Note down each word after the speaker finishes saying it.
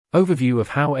Overview of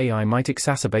how AI might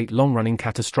exacerbate long-running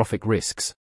catastrophic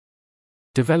risks.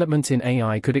 Developments in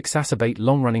AI could exacerbate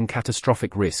long-running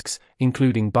catastrophic risks,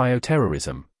 including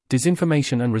bioterrorism,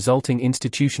 disinformation and resulting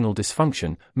institutional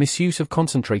dysfunction, misuse of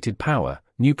concentrated power,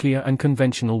 nuclear and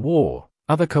conventional war,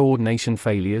 other coordination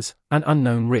failures, and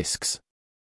unknown risks.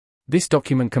 This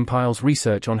document compiles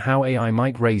research on how AI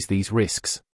might raise these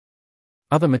risks.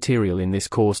 Other material in this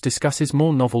course discusses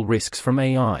more novel risks from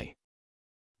AI.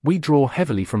 We draw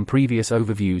heavily from previous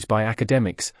overviews by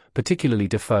academics, particularly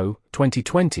Defoe,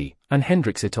 2020, and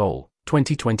Hendricks et al.,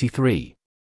 2023.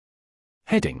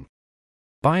 Heading: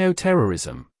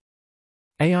 Bioterrorism.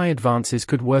 AI advances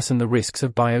could worsen the risks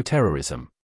of bioterrorism.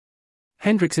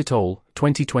 Hendricks et al.,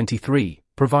 2023,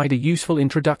 provide a useful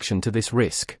introduction to this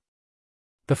risk.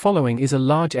 The following is a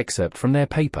large excerpt from their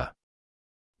paper.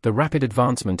 The rapid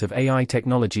advancement of AI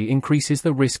technology increases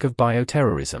the risk of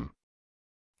bioterrorism.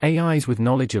 AIs with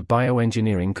knowledge of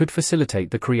bioengineering could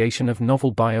facilitate the creation of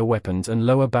novel bioweapons and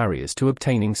lower barriers to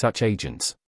obtaining such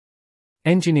agents.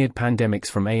 Engineered pandemics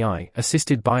from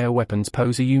AI-assisted bioweapons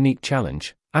pose a unique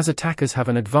challenge, as attackers have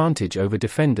an advantage over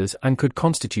defenders and could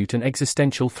constitute an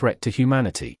existential threat to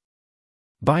humanity.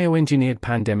 Bioengineered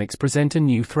pandemics present a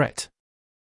new threat.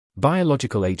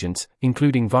 Biological agents,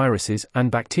 including viruses and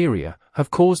bacteria,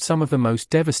 have caused some of the most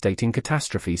devastating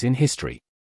catastrophes in history.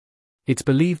 It's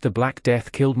believed the Black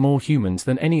Death killed more humans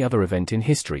than any other event in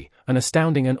history, an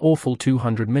astounding and awful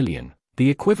 200 million,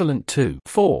 the equivalent to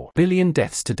 4 billion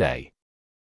deaths today.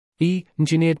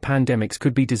 Engineered pandemics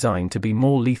could be designed to be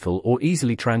more lethal or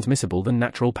easily transmissible than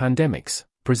natural pandemics,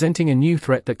 presenting a new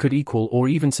threat that could equal or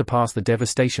even surpass the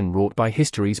devastation wrought by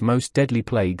history's most deadly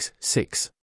plagues.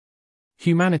 6.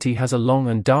 Humanity has a long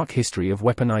and dark history of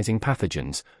weaponizing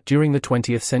pathogens. During the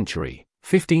 20th century,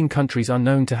 15 countries are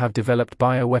known to have developed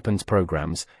bioweapons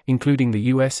programs, including the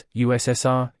US,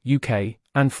 USSR, UK,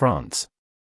 and France.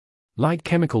 Like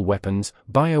chemical weapons,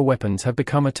 bioweapons have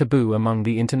become a taboo among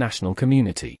the international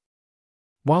community.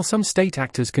 While some state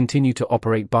actors continue to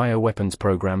operate bioweapons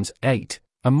programs, 8.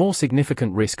 A more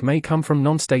significant risk may come from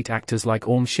non-state actors like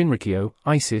Aum Shinrikyo,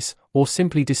 ISIS, or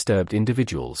simply disturbed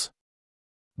individuals.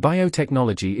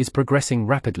 Biotechnology is progressing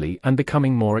rapidly and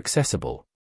becoming more accessible.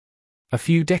 A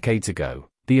few decades ago,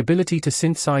 the ability to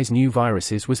synthesize new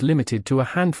viruses was limited to a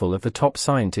handful of the top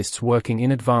scientists working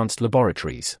in advanced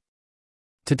laboratories.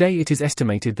 Today it is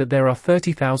estimated that there are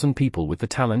 30,000 people with the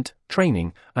talent,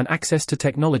 training, and access to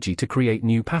technology to create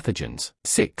new pathogens.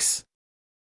 6.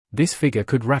 This figure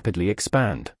could rapidly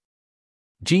expand.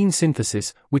 Gene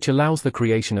synthesis, which allows the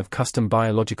creation of custom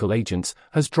biological agents,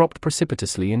 has dropped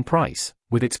precipitously in price,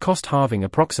 with its cost halving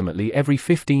approximately every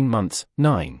 15 months.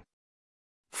 9.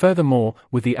 Furthermore,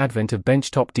 with the advent of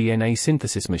benchtop DNA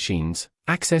synthesis machines,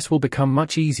 access will become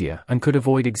much easier and could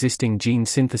avoid existing gene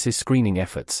synthesis screening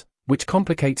efforts, which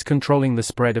complicates controlling the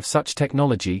spread of such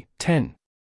technology. 10.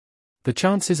 The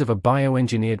chances of a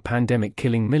bioengineered pandemic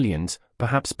killing millions,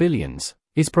 perhaps billions,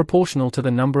 is proportional to the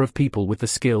number of people with the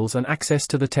skills and access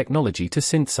to the technology to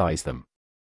synthesize them.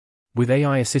 With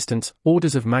AI assistance,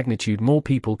 orders of magnitude more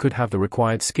people could have the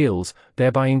required skills,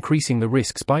 thereby increasing the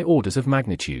risks by orders of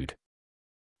magnitude.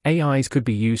 AIs could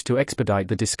be used to expedite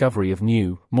the discovery of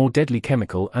new, more deadly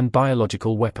chemical and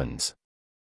biological weapons.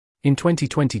 In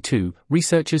 2022,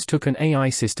 researchers took an AI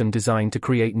system designed to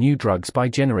create new drugs by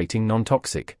generating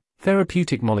non-toxic,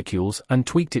 therapeutic molecules and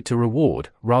tweaked it to reward,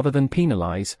 rather than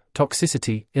penalize,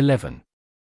 toxicity. 11.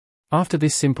 After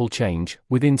this simple change,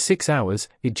 within 6 hours,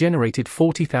 it generated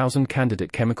 40,000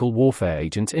 candidate chemical warfare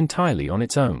agents entirely on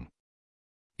its own.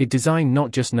 It designed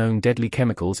not just known deadly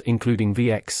chemicals including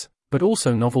VX, but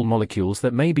also novel molecules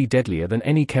that may be deadlier than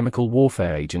any chemical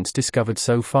warfare agents discovered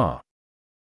so far.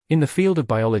 In the field of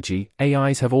biology,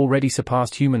 AIs have already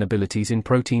surpassed human abilities in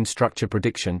protein structure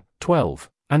prediction. 12.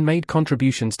 And made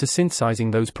contributions to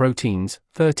synthesizing those proteins.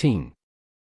 13.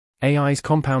 AIs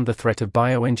compound the threat of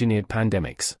bioengineered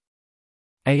pandemics.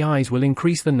 AIs will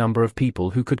increase the number of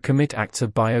people who could commit acts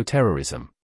of bioterrorism.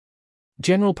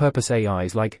 General-purpose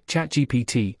AIs like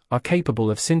ChatGPT are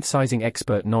capable of synthesizing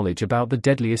expert knowledge about the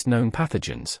deadliest known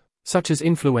pathogens, such as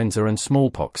influenza and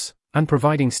smallpox, and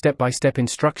providing step-by-step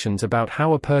instructions about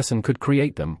how a person could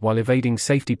create them while evading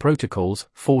safety protocols.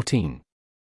 14.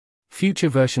 Future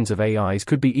versions of AIs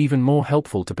could be even more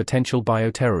helpful to potential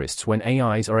bioterrorists when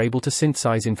AIs are able to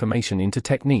synthesize information into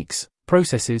techniques,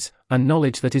 processes, and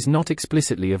knowledge that is not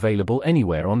explicitly available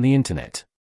anywhere on the internet.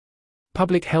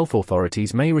 Public health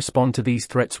authorities may respond to these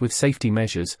threats with safety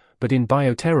measures, but in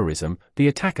bioterrorism, the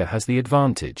attacker has the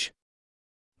advantage.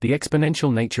 The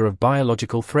exponential nature of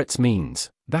biological threats means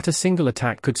that a single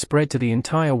attack could spread to the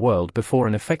entire world before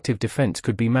an effective defense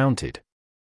could be mounted.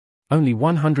 Only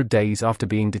 100 days after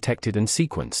being detected and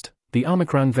sequenced, the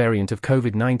Omicron variant of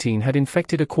COVID-19 had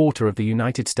infected a quarter of the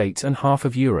United States and half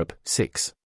of Europe.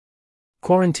 6.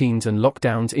 Quarantines and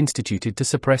lockdowns instituted to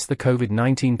suppress the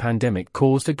COVID-19 pandemic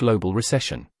caused a global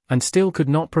recession, and still could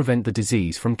not prevent the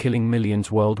disease from killing millions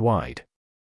worldwide.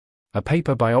 A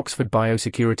paper by Oxford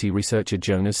biosecurity researcher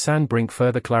Jonas Sandbrink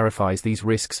further clarifies these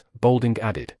risks. Boulding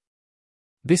added.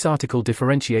 This article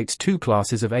differentiates two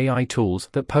classes of AI tools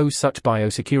that pose such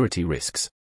biosecurity risks: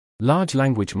 large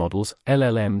language models,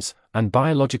 LLMs, and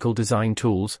biological design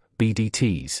tools,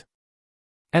 BDTs.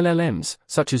 LLMs,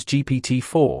 such as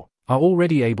GPT-4, are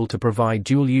already able to provide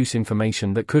dual-use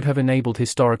information that could have enabled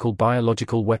historical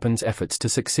biological weapons efforts to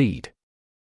succeed.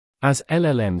 As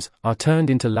LLMs are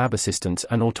turned into lab assistants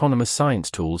and autonomous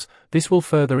science tools, this will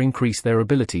further increase their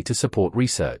ability to support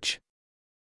research.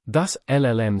 Thus,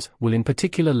 LLMs will in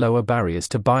particular lower barriers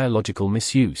to biological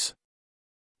misuse.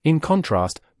 In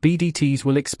contrast, BDTs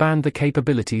will expand the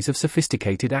capabilities of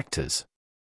sophisticated actors.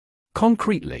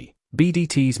 Concretely,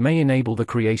 BDTs may enable the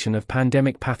creation of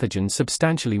pandemic pathogens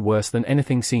substantially worse than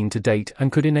anything seen to date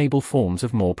and could enable forms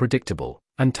of more predictable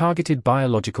and targeted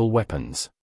biological weapons.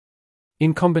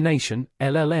 In combination,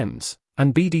 LLMs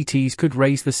and BDTs could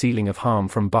raise the ceiling of harm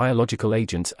from biological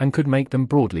agents and could make them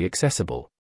broadly accessible.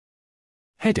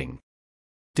 Heading: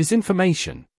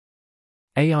 Disinformation.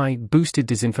 AI-boosted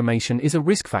disinformation is a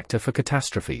risk factor for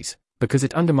catastrophes, because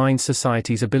it undermines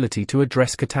society's ability to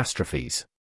address catastrophes.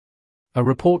 A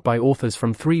report by authors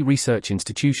from 3 research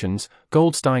institutions,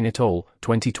 Goldstein et al.,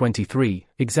 2023,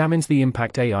 examines the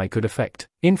impact AI could affect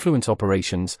influence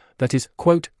operations, that is,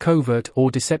 quote, covert or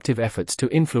deceptive efforts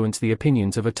to influence the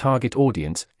opinions of a target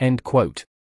audience, end quote,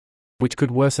 which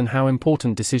could worsen how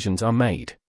important decisions are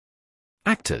made.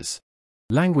 Actors.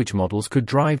 Language models could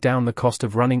drive down the cost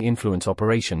of running influence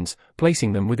operations,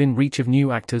 placing them within reach of new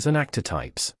actors and actor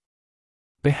types.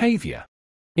 Behavior.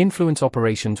 Influence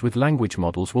operations with language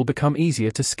models will become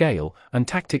easier to scale, and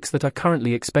tactics that are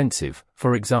currently expensive,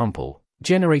 for example,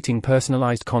 generating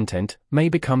personalized content, may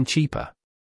become cheaper.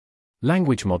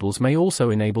 Language models may also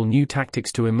enable new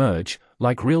tactics to emerge,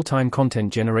 like real-time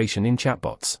content generation in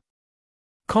chatbots.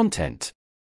 Content.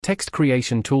 Text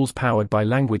creation tools powered by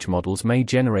language models may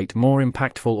generate more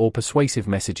impactful or persuasive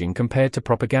messaging compared to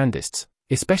propagandists,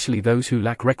 especially those who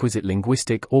lack requisite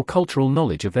linguistic or cultural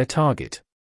knowledge of their target.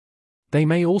 They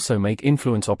may also make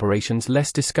influence operations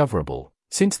less discoverable,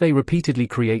 since they repeatedly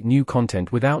create new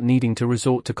content without needing to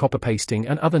resort to copy-pasting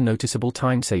and other noticeable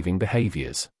time-saving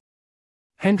behaviors.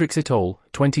 Hendricks et al.,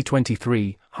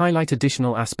 2023, highlight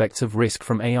additional aspects of risk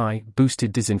from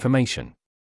AI-boosted disinformation.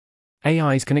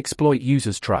 AIs can exploit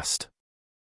users' trust.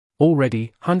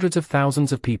 Already, hundreds of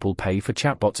thousands of people pay for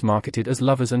chatbots marketed as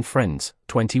lovers and friends,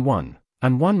 21,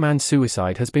 and one man's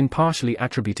suicide has been partially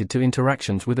attributed to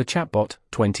interactions with a chatbot,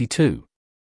 22.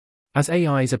 As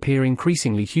AIs appear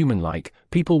increasingly human-like,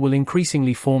 people will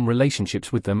increasingly form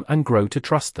relationships with them and grow to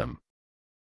trust them.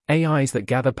 AIs that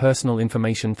gather personal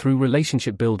information through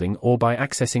relationship building or by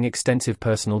accessing extensive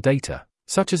personal data,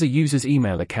 such as a user's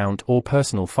email account or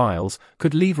personal files,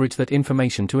 could leverage that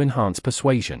information to enhance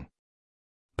persuasion.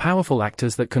 Powerful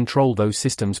actors that control those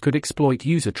systems could exploit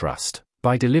user trust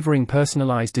by delivering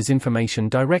personalized disinformation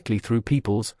directly through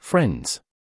people's friends.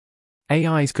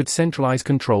 AIs could centralize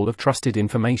control of trusted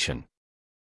information.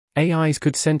 AIs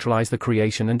could centralize the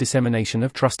creation and dissemination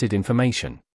of trusted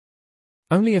information.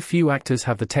 Only a few actors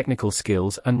have the technical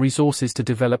skills and resources to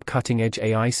develop cutting-edge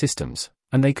AI systems,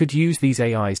 and they could use these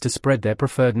AIs to spread their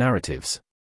preferred narratives.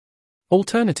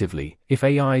 Alternatively, if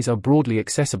AIs are broadly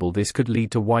accessible, this could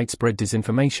lead to widespread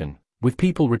disinformation, with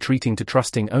people retreating to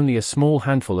trusting only a small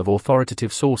handful of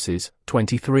authoritative sources,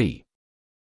 23.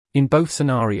 In both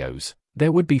scenarios,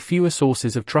 there would be fewer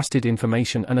sources of trusted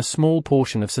information and a small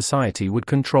portion of society would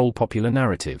control popular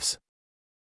narratives.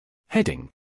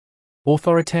 Heading: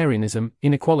 Authoritarianism,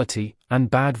 Inequality, and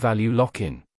Bad Value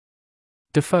Lock-in.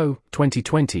 Defoe,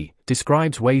 2020,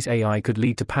 describes ways AI could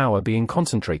lead to power being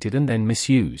concentrated and then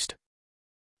misused.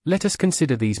 Let us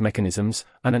consider these mechanisms,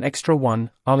 and an extra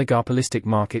one, oligopolistic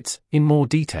markets, in more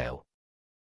detail.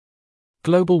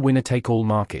 Global winner-take-all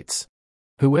markets.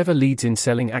 Whoever leads in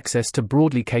selling access to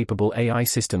broadly capable AI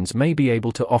systems may be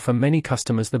able to offer many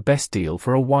customers the best deal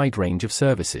for a wide range of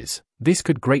services. This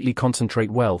could greatly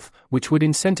concentrate wealth, which would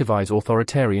incentivize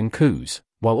authoritarian coups,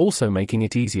 while also making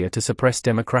it easier to suppress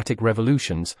democratic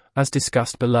revolutions, as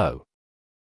discussed below.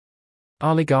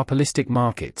 Oligopolistic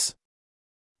markets.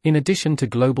 In addition to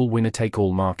global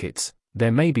winner-take-all markets,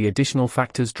 there may be additional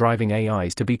factors driving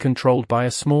AIs to be controlled by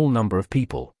a small number of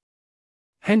people.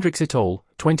 Hendricks et al.,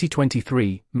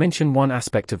 2023, mention one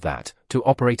aspect of that: to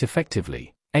operate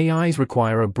effectively, AIs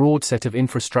require a broad set of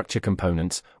infrastructure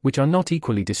components, which are not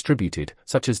equally distributed,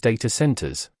 such as data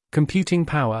centers, computing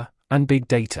power, and big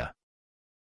data.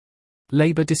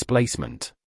 Labor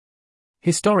displacement.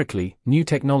 Historically, new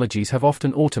technologies have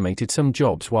often automated some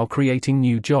jobs while creating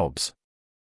new jobs.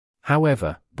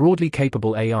 However, broadly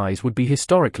capable AIs would be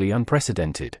historically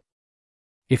unprecedented.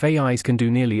 If AIs can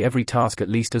do nearly every task at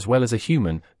least as well as a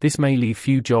human, this may leave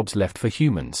few jobs left for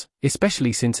humans,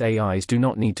 especially since AIs do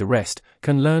not need to rest,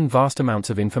 can learn vast amounts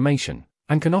of information,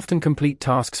 and can often complete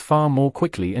tasks far more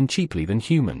quickly and cheaply than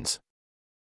humans.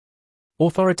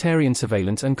 Authoritarian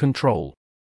surveillance and control.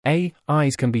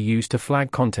 AIs can be used to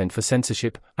flag content for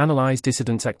censorship, analyze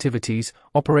dissidents' activities,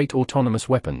 operate autonomous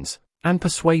weapons, and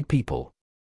persuade people.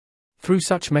 Through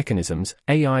such mechanisms,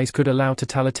 AIs could allow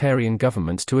totalitarian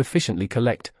governments to efficiently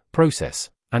collect, process,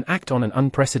 and act on an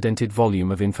unprecedented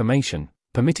volume of information,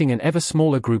 permitting an ever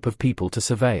smaller group of people to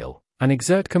surveil and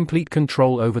exert complete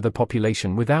control over the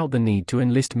population without the need to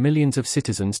enlist millions of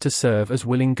citizens to serve as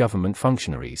willing government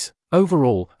functionaries.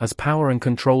 Overall, as power and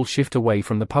control shift away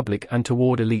from the public and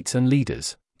toward elites and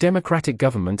leaders, democratic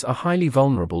governments are highly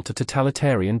vulnerable to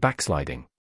totalitarian backsliding.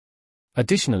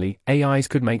 Additionally, AIs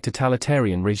could make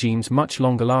totalitarian regimes much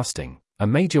longer lasting. A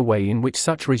major way in which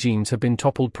such regimes have been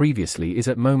toppled previously is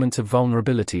at moments of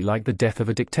vulnerability like the death of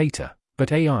a dictator.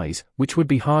 But AIs, which would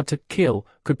be hard to kill,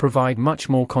 could provide much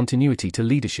more continuity to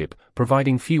leadership,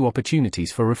 providing few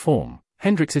opportunities for reform.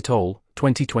 Hendricks et al.,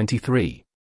 2023.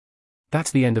 That's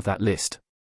the end of that list.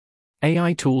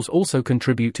 AI tools also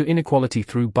contribute to inequality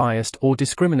through biased or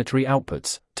discriminatory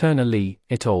outputs. Turner-Lee,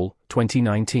 et al.,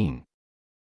 2019.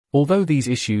 Although these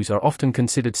issues are often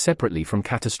considered separately from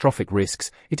catastrophic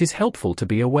risks, it is helpful to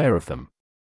be aware of them.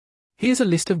 Here's a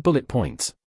list of bullet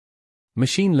points.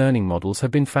 Machine learning models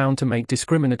have been found to make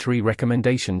discriminatory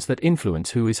recommendations that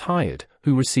influence who is hired,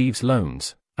 who receives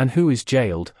loans, and who is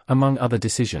jailed, among other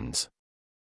decisions.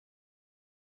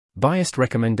 Biased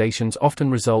recommendations often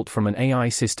result from an AI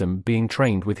system being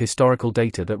trained with historical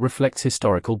data that reflects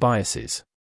historical biases.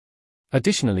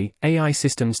 Additionally, AI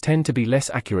systems tend to be less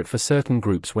accurate for certain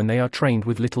groups when they are trained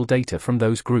with little data from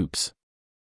those groups.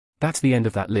 That's the end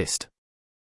of that list.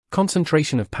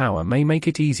 Concentration of power may make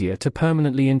it easier to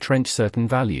permanently entrench certain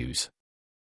values.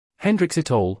 Hendricks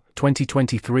et al.,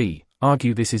 2023,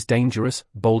 argue this is dangerous,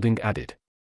 Boulding added.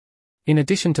 In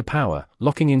addition to power,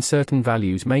 locking in certain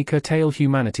values may curtail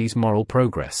humanity's moral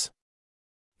progress.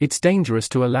 It's dangerous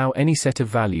to allow any set of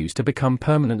values to become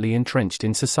permanently entrenched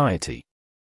in society.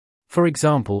 For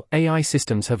example, AI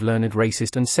systems have learned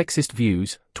racist and sexist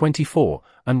views, 24,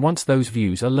 and once those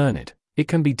views are learned, it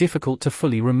can be difficult to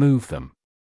fully remove them.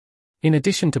 In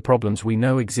addition to problems we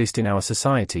know exist in our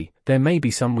society, there may be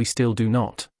some we still do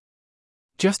not.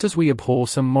 Just as we abhor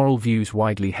some moral views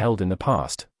widely held in the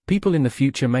past, people in the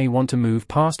future may want to move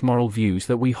past moral views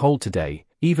that we hold today,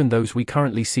 even those we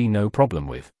currently see no problem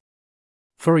with.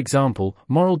 For example,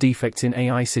 moral defects in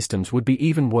AI systems would be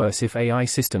even worse if AI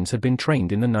systems had been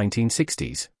trained in the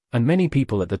 1960s, and many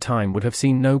people at the time would have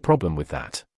seen no problem with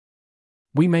that.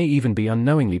 We may even be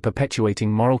unknowingly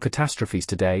perpetuating moral catastrophes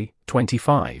today,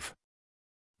 25.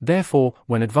 Therefore,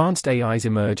 when advanced AIs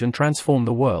emerge and transform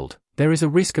the world, there is a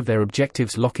risk of their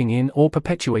objectives locking in or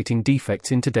perpetuating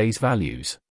defects in today's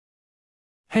values.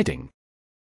 Heading: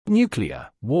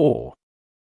 Nuclear war.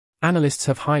 Analysts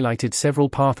have highlighted several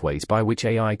pathways by which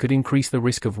AI could increase the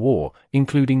risk of war,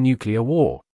 including nuclear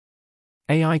war.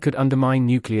 AI could undermine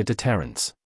nuclear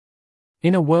deterrence.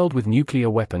 In a world with nuclear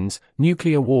weapons,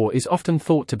 nuclear war is often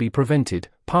thought to be prevented,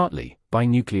 partly, by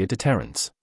nuclear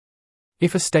deterrence.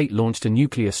 If a state launched a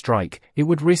nuclear strike, it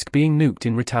would risk being nuked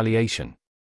in retaliation.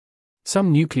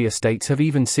 Some nuclear states have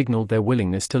even signaled their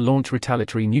willingness to launch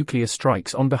retaliatory nuclear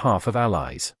strikes on behalf of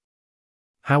allies.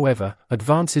 However,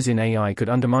 advances in AI could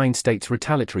undermine states'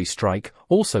 retaliatory strike,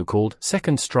 also called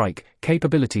second strike,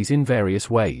 capabilities in various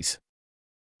ways.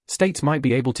 States might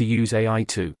be able to use AI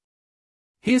to.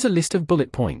 Here's a list of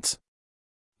bullet points.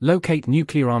 Locate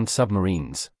nuclear-armed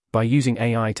submarines, by using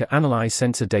AI to analyze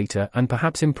sensor data and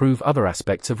perhaps improve other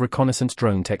aspects of reconnaissance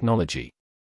drone technology.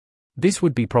 This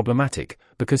would be problematic,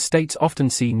 because states often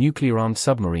see nuclear-armed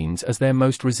submarines as their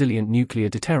most resilient nuclear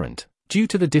deterrent, due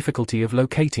to the difficulty of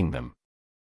locating them.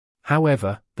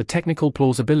 However, the technical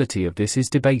plausibility of this is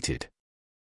debated.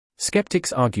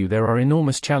 Skeptics argue there are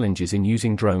enormous challenges in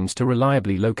using drones to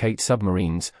reliably locate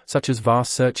submarines, such as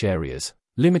vast search areas,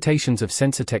 limitations of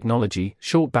sensor technology,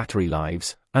 short battery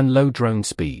lives, and low drone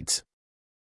speeds.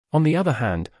 On the other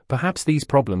hand, perhaps these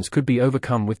problems could be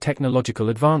overcome with technological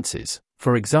advances,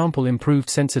 for example improved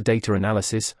sensor data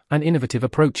analysis, and innovative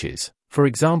approaches, for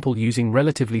example using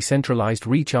relatively centralized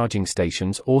recharging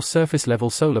stations or surface-level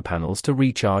solar panels to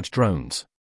recharge drones.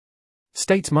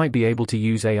 States might be able to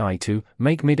use AI to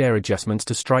make mid-air adjustments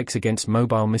to strikes against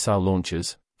mobile missile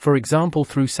launchers, for example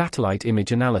through satellite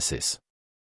image analysis.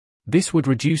 This would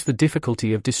reduce the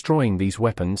difficulty of destroying these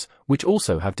weapons, which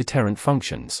also have deterrent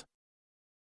functions.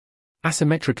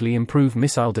 Asymmetrically improve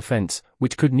missile defense,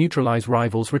 which could neutralize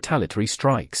rivals' retaliatory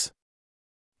strikes.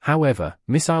 However,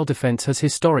 missile defense has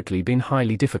historically been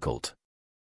highly difficult.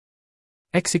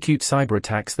 Execute cyber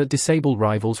attacks that disable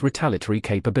rivals' retaliatory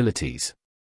capabilities.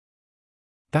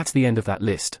 That's the end of that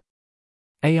list.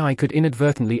 AI could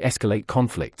inadvertently escalate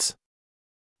conflicts.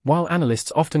 While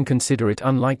analysts often consider it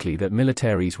unlikely that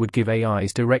militaries would give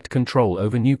AIs direct control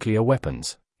over nuclear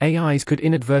weapons, AIs could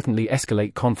inadvertently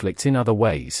escalate conflicts in other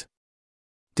ways.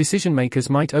 Decision-makers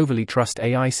might overly trust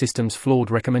AI systems'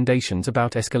 flawed recommendations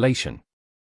about escalation.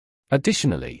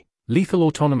 Additionally, lethal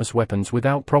autonomous weapons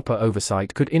without proper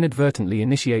oversight could inadvertently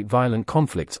initiate violent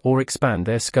conflicts or expand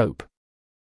their scope.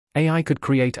 AI could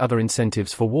create other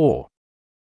incentives for war.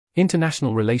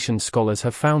 International relations scholars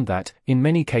have found that, in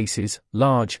many cases,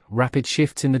 large, rapid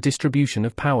shifts in the distribution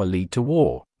of power lead to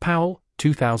war. Powell,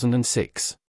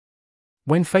 2006.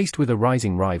 When faced with a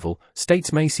rising rival,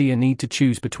 states may see a need to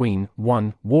choose between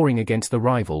 1. Warring against the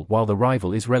rival while the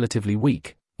rival is relatively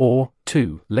weak, or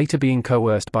 2. Later being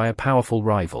coerced by a powerful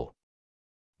rival.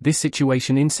 This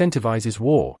situation incentivizes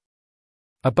war.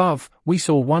 Above, we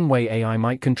saw one way AI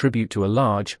might contribute to a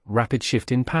large, rapid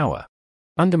shift in power,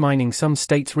 undermining some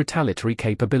states' retaliatory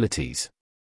capabilities.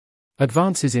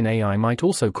 Advances in AI might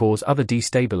also cause other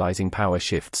destabilizing power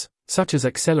shifts, such as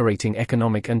accelerating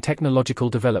economic and technological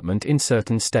development in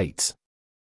certain states.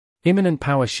 Imminent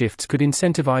power shifts could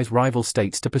incentivize rival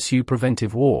states to pursue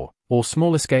preventive war, or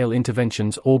smaller-scale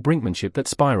interventions or brinkmanship that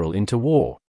spiral into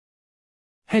war.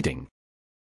 Heading: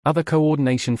 Other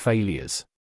coordination failures.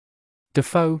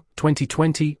 Defoe,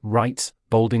 2020, writes,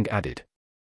 bolding added.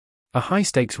 A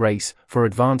high-stakes race, for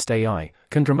advanced AI,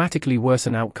 can dramatically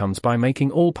worsen outcomes by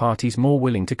making all parties more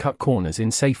willing to cut corners in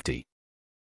safety.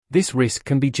 This risk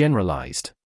can be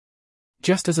generalized.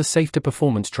 Just as a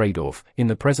safety-performance trade-off, in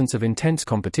the presence of intense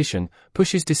competition,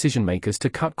 pushes decision-makers to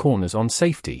cut corners on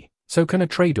safety, so can a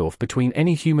trade-off between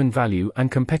any human value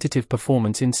and competitive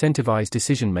performance incentivize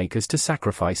decision-makers to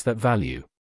sacrifice that value.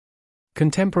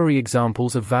 Contemporary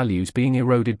examples of values being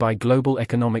eroded by global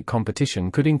economic competition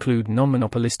could include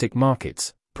non-monopolistic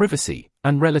markets, privacy,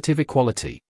 and relative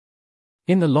equality.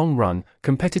 In the long run,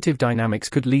 competitive dynamics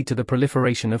could lead to the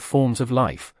proliferation of forms of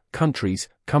life, countries,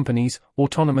 companies,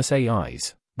 autonomous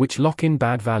AIs, which lock in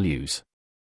bad values.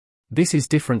 This is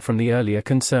different from the earlier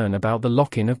concern about the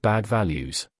lock-in of bad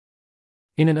values.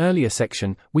 In an earlier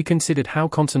section, we considered how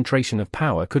concentration of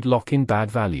power could lock in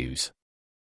bad values.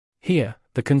 Here,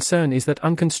 the concern is that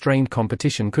unconstrained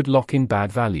competition could lock in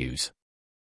bad values.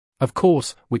 Of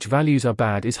course, which values are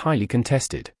bad is highly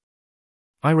contested.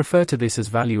 I refer to this as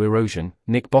value erosion.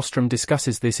 Nick Bostrom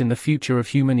discusses this in The Future of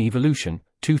Human Evolution,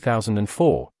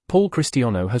 2004. Paul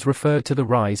Christiano has referred to the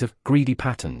rise of greedy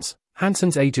patterns.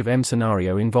 Hanson's Age of M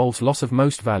scenario involves loss of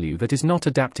most value that is not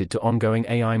adapted to ongoing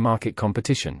AI market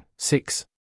competition. 6.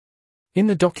 In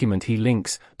the document he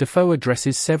links, Defoe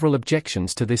addresses several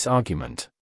objections to this argument.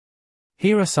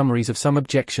 Here are summaries of some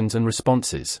objections and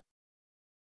responses.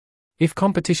 If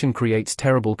competition creates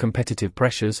terrible competitive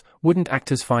pressures, wouldn't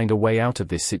actors find a way out of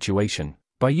this situation,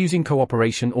 by using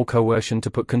cooperation or coercion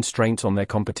to put constraints on their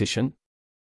competition?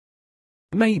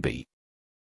 Maybe.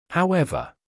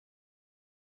 However,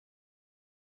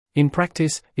 in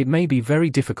practice, it may be very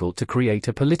difficult to create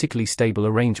a politically stable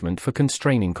arrangement for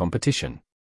constraining competition.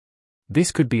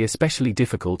 This could be especially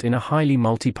difficult in a highly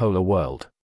multipolar world.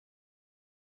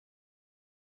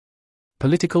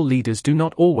 Political leaders do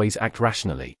not always act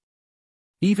rationally.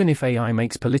 Even if AI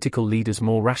makes political leaders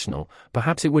more rational,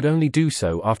 perhaps it would only do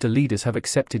so after leaders have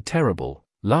accepted terrible,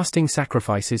 lasting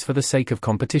sacrifices for the sake of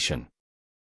competition.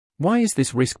 Why is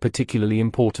this risk particularly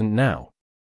important now?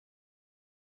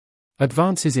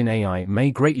 Advances in AI may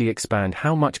greatly expand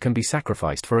how much can be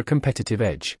sacrificed for a competitive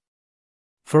edge.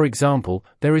 For example,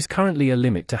 there is currently a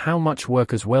limit to how much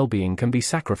workers' well-being can be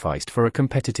sacrificed for a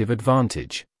competitive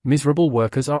advantage. Miserable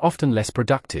workers are often less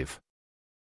productive.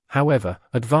 However,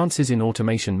 advances in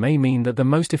automation may mean that the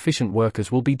most efficient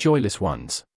workers will be joyless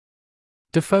ones.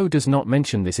 Defoe does not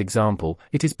mention this example,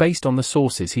 it is based on the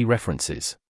sources he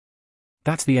references.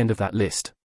 That's the end of that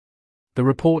list. The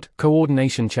report,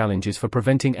 Coordination Challenges for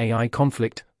Preventing AI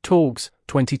Conflict, Torgs,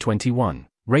 2021,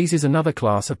 raises another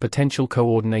class of potential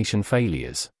coordination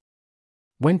failures.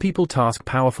 When people task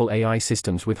powerful AI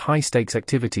systems with high-stakes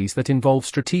activities that involve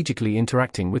strategically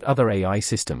interacting with other AI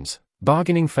systems,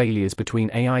 bargaining failures between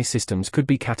AI systems could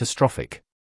be catastrophic.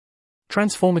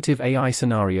 Transformative AI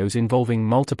scenarios involving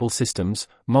multiple systems,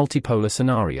 multipolar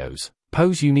scenarios,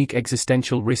 pose unique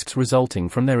existential risks resulting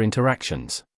from their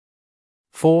interactions.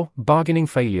 4. Bargaining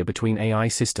failure between AI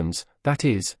systems, that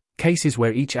is, cases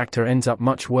where each actor ends up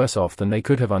much worse off than they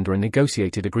could have under a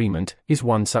negotiated agreement, is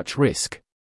one such risk.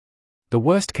 The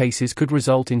worst cases could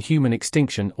result in human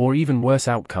extinction or even worse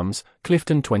outcomes,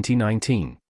 Clifton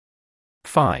 2019.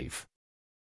 5.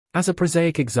 As a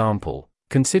prosaic example,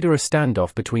 consider a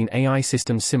standoff between AI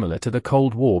systems similar to the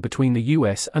Cold War between the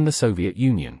US and the Soviet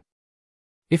Union.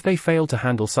 If they fail to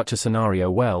handle such a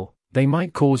scenario well, they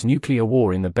might cause nuclear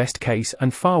war in the best case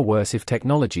and far worse if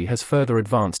technology has further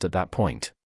advanced at that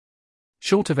point.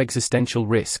 Short of existential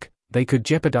risk, they could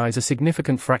jeopardize a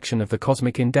significant fraction of the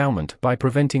cosmic endowment by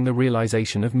preventing the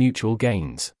realization of mutual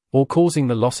gains, or causing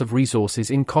the loss of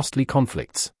resources in costly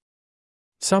conflicts.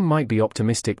 Some might be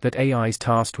optimistic that AIs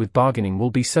tasked with bargaining will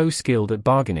be so skilled at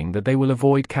bargaining that they will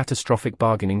avoid catastrophic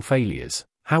bargaining failures.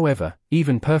 However,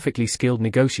 even perfectly skilled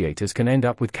negotiators can end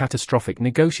up with catastrophic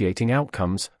negotiating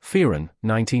outcomes, Fearon,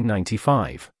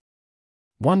 1995.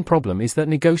 One problem is that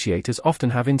negotiators often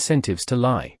have incentives to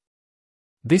lie.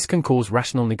 This can cause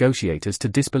rational negotiators to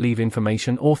disbelieve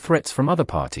information or threats from other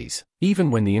parties, even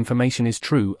when the information is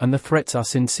true and the threats are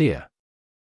sincere.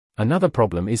 Another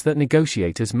problem is that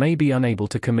negotiators may be unable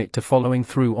to commit to following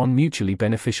through on mutually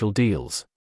beneficial deals.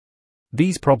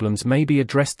 These problems may be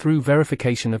addressed through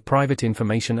verification of private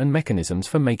information and mechanisms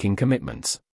for making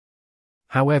commitments.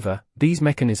 However, these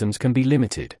mechanisms can be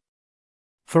limited.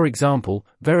 For example,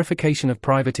 verification of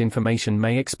private information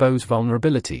may expose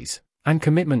vulnerabilities, and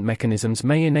commitment mechanisms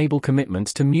may enable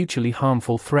commitments to mutually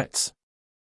harmful threats.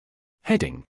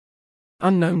 Heading: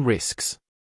 Unknown risks.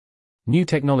 New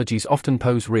technologies often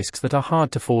pose risks that are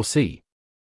hard to foresee.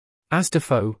 As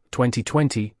Defoe,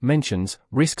 2020, mentions,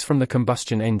 risks from the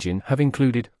combustion engine have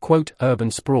included, quote, urban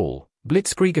sprawl,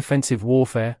 blitzkrieg offensive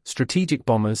warfare, strategic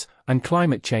bombers, and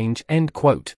climate change, end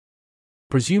quote.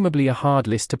 Presumably a hard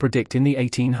list to predict in the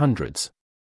 1800s.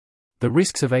 The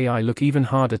risks of AI look even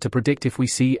harder to predict if we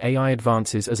see AI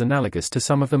advances as analogous to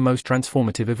some of the most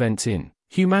transformative events in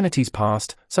humanity's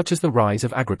past, such as the rise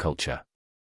of agriculture.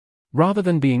 Rather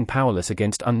than being powerless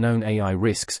against unknown AI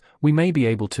risks, we may be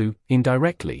able to,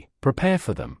 indirectly, prepare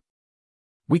for them.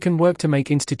 We can work to make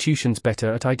institutions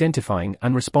better at identifying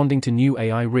and responding to new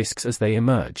AI risks as they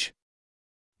emerge.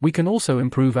 We can also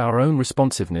improve our own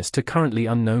responsiveness to currently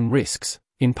unknown risks,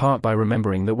 in part by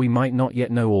remembering that we might not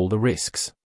yet know all the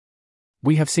risks.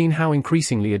 We have seen how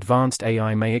increasingly advanced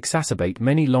AI may exacerbate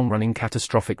many long-running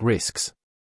catastrophic risks.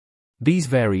 These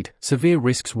varied, severe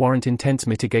risks warrant intense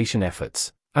mitigation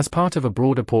efforts, as part of a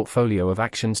broader portfolio of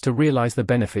actions to realize the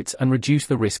benefits and reduce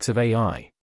the risks of AI.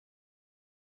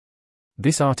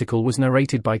 This article was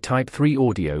narrated by Type 3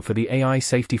 Audio for the AI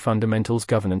Safety Fundamentals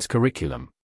Governance Curriculum.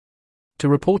 To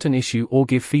report an issue or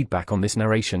give feedback on this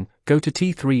narration, go to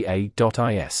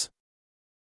t3a.is.